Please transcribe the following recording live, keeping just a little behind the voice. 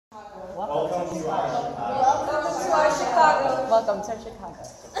Welcome to Chicago.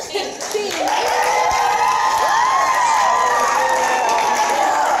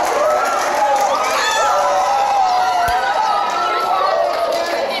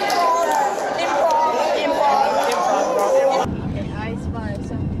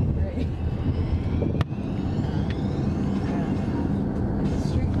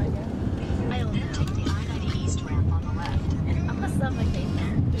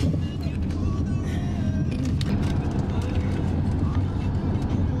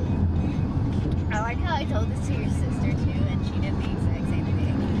 I told this to your sister too, and she did the exact same thing.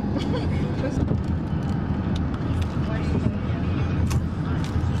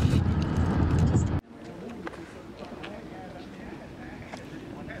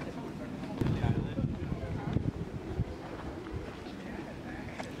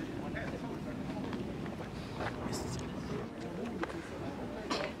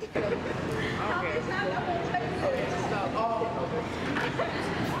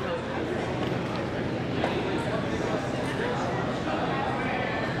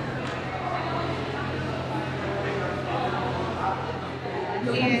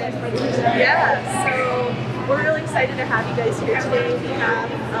 Yeah, so we're really excited to have you guys here today. We have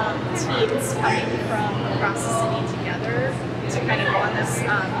teams coming from across the city together to kind of go on this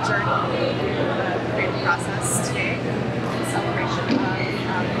journey through the creative process today in celebration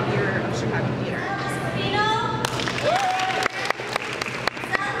of the year of Chicago Theater.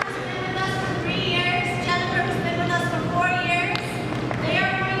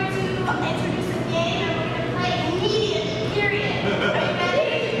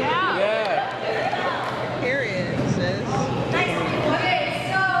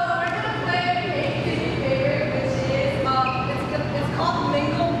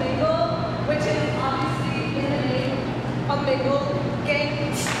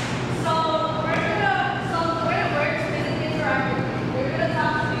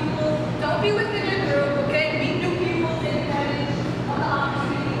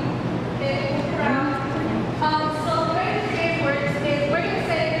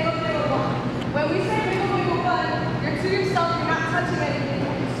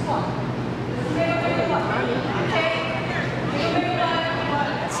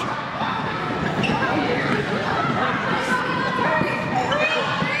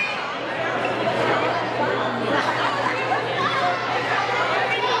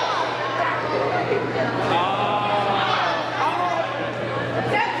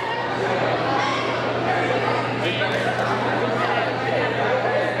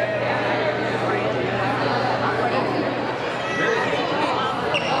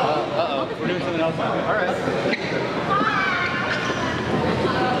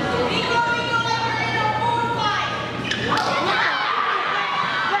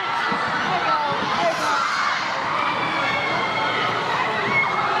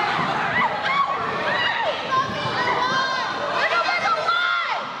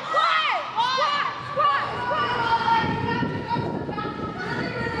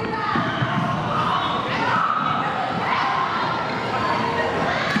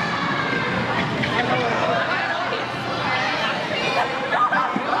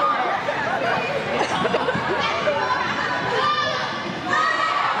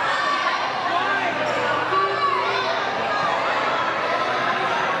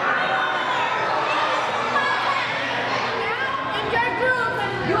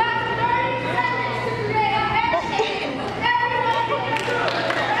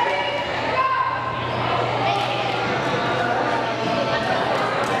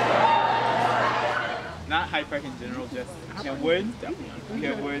 Park in general, just Kenwood,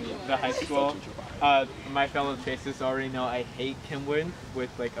 the high school. My fellow Chasers already know I hate Kenwood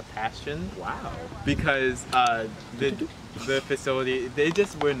with like a passion. Wow. Because the facility, they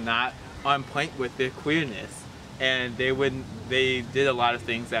just were not on point with their queerness, and they did a lot of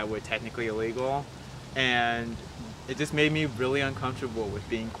things that were technically illegal, and it just made me really uncomfortable with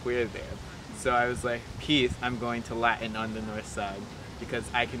being queer there. So I was like, peace, I'm going to Latin on the north side because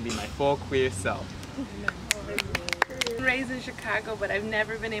I can be my full queer self. I'm raised in Chicago, but I've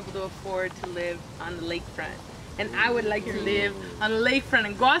never been able to afford to live on the lakefront. And I would like to live on the lakefront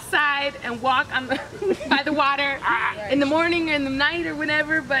and go outside and walk on the by the water in the morning or in the night or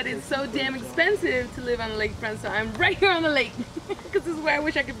whenever, but it's so damn expensive to live on the lakefront, so I'm right here on the lake because this is where I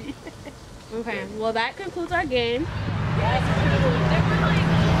wish I could be. Okay, well that concludes our game.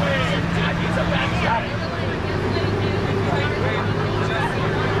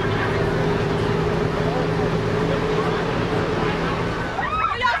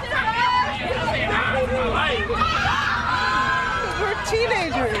 We're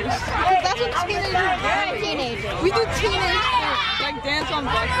teenagers. teenagers. That's what teenagers do. Teenagers. We do teenage Like dance on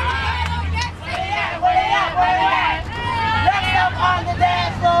buses. Next up on the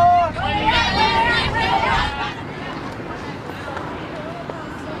dance floor.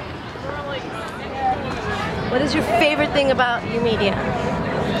 What is your favorite thing about YouMedia?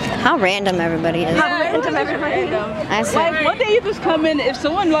 How random everybody is. How random everybody is. I swear. Like, one day you just come in, if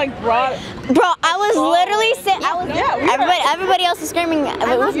someone like brought... Bro, I was literally sitting, everybody else was screaming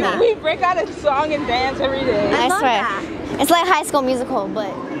with me. We break out a song and dance every day. I swear. It's like High School Musical,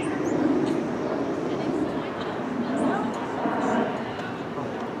 but...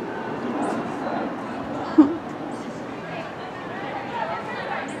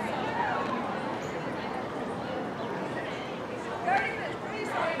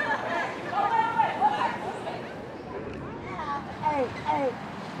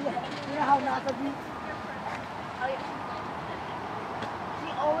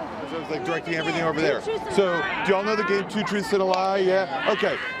 So it's like directing everything over there. So, do y'all know the game Two Truths and a Lie? Yeah?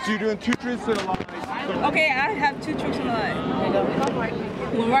 Okay, so you're doing Two Truths and a Lie. Okay, I have two truths and a lie.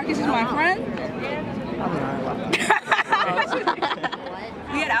 Well, Marcus is my friend.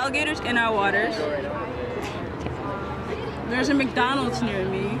 We had alligators in our waters. There's a McDonald's near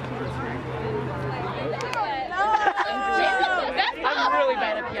me. I'm really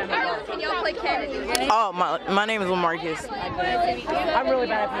bad at piano. Can y'all play Canada? Oh, my name is Marcus. I'm really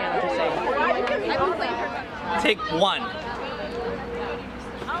bad at piano, just saying. Take one.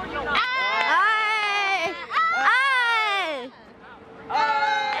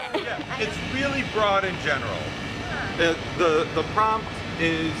 Yeah, it's really broad in general. The prompt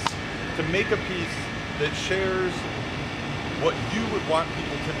is to make a piece that shares what you would want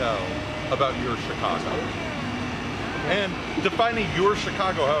people to know about your Chicago. And defining your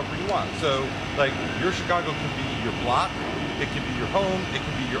Chicago however you want. So, like, your Chicago can be your block, it can be your home, it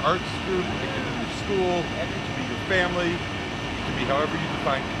can be your arts group, it can be your school, it can be your family, it can be however you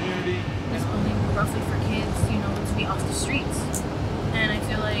define community. This building roughly for kids, you know, to be off the streets. And I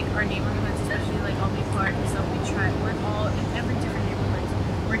feel like our neighborhoods, especially like Albany Park and stuff, we're all in every different neighborhoods.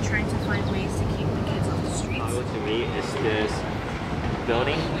 We're trying to find ways to keep the kids off the streets. Chicago to me is this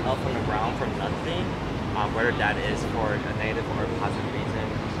building up from the ground from nothing. Whether that is for a negative or a positive reason.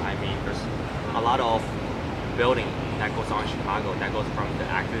 I mean, there's a lot of building that goes on in Chicago that goes from the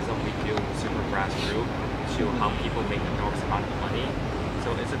activism we do super grassroots to how people make enormous amount of money.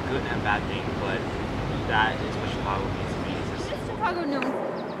 So it's a good and bad thing, but that is what Chicago means to me. What's Chicago known for?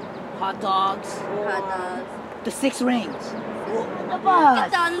 Hot dogs. Hot dogs. The 6 rings. The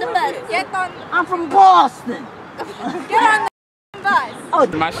bus. Get on the bus. Get on. I'm from Boston. Get on the bus. Oh,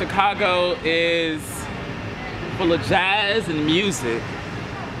 my Chicago is full of jazz and music.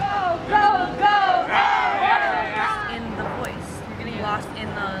 Go, go, go! In the voice, you're getting lost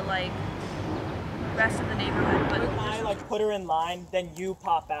in the like rest of the neighborhood. But I like put her in line, then you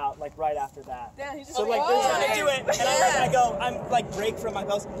pop out like right after that. Yeah, he's just so like they're trying to do it, and I'm like break from my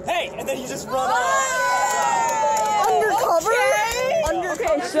house. Hey, and then you just run off. Undercover?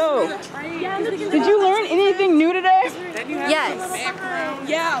 Okay, so did you learn anything new today? Yes.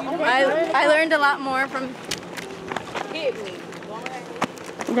 Yeah. I learned a lot more from.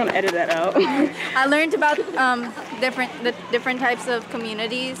 I'm gonna edit that out. I learned about the different types of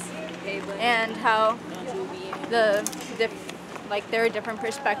communities and how there are different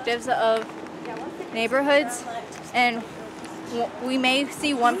perspectives of neighborhoods, and we may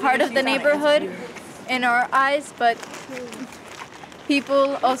see one part of the neighborhood in our eyes, but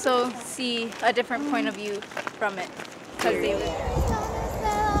people also see a different point of view from it because they live there.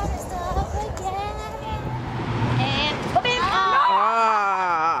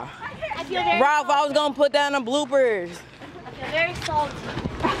 Ralph, I was gonna put that in the bloopers. I feel very salty.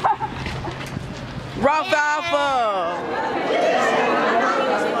 Ralph Alpha.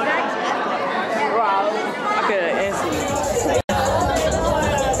 Ralph, I could have answered.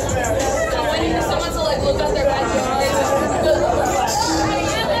 Someone to like look at their backyard.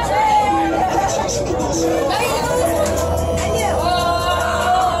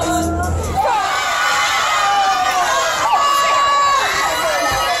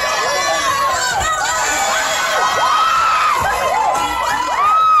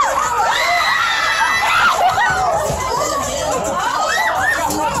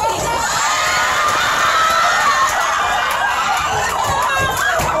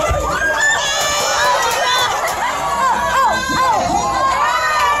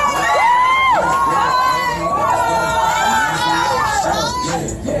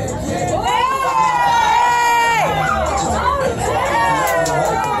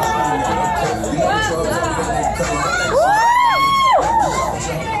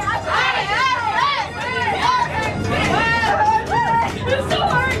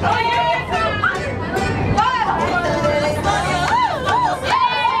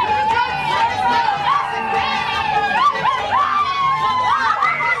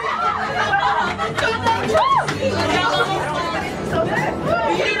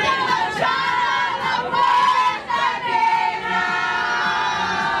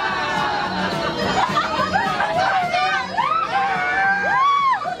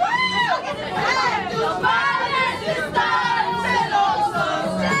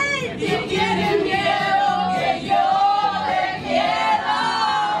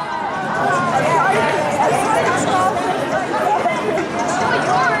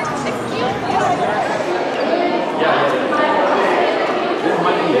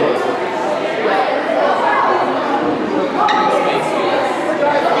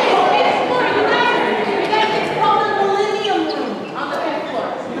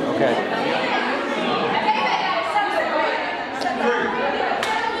 Okay.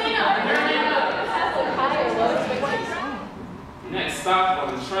 Next stop on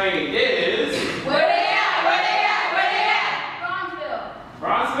the train is... Where they at? Where they at? Where they at? Bronzeville.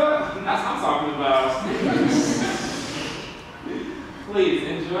 Bronzeville? That's what I'm talking about. Please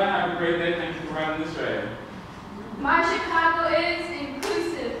enjoy. Have a great day. Thank you for riding this train. My Chicago is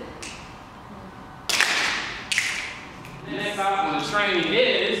inclusive. Next stop on the train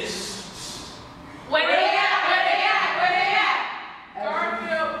is... Where they at? Where they at? Where they at?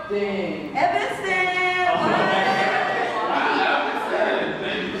 Garfield. Evanston.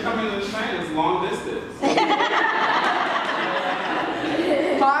 Thank you for coming to the train. It's long distance.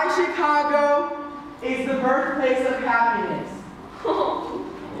 My Chicago is the birthplace of happiness.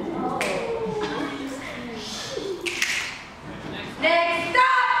 Next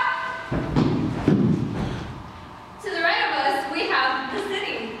stop! To the right of us, we have the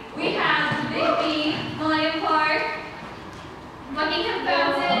city. We have the Big B, Albany Park, Buckingham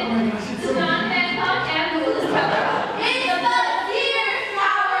Fountain, the John Hancock, and the Lewis Tower. It's the Sears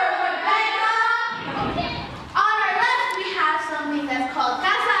Tower, Rebecca! On our left, we have something that's called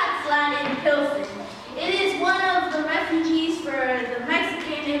Casa Atzlan in Pilsen. It is one of the refugees for the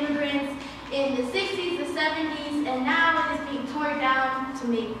Mexican immigrants in the 60s, the 70s, and now it is being torn down to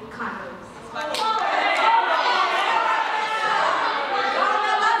make condos.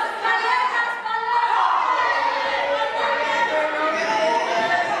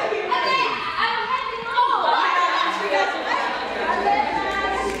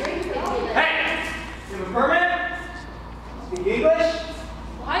 Hey! You have a permit? Speak English?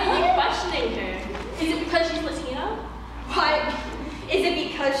 Why are you questioning her? Is it because she's Latino? Why? Is it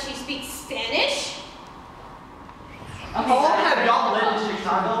because she speaks Spanish? How long have y'all lived in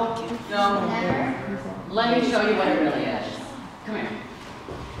Chicago? No. Never. Let me show you what it really is. Come here.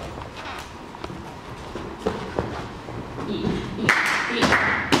 Eat, eat, eat.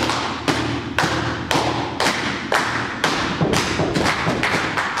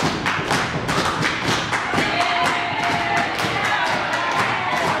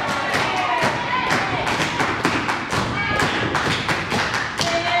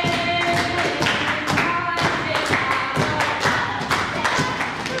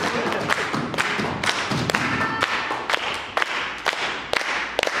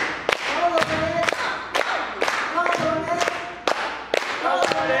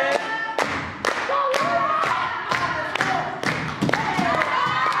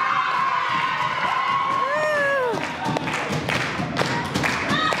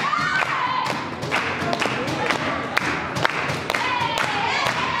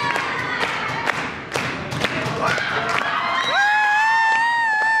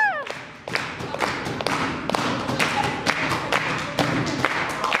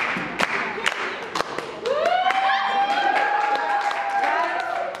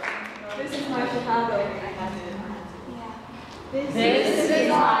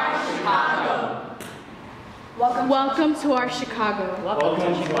 Welcome to our Chicago. Welcome to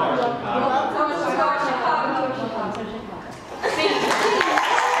our Chicago. Welcome to our Chicago.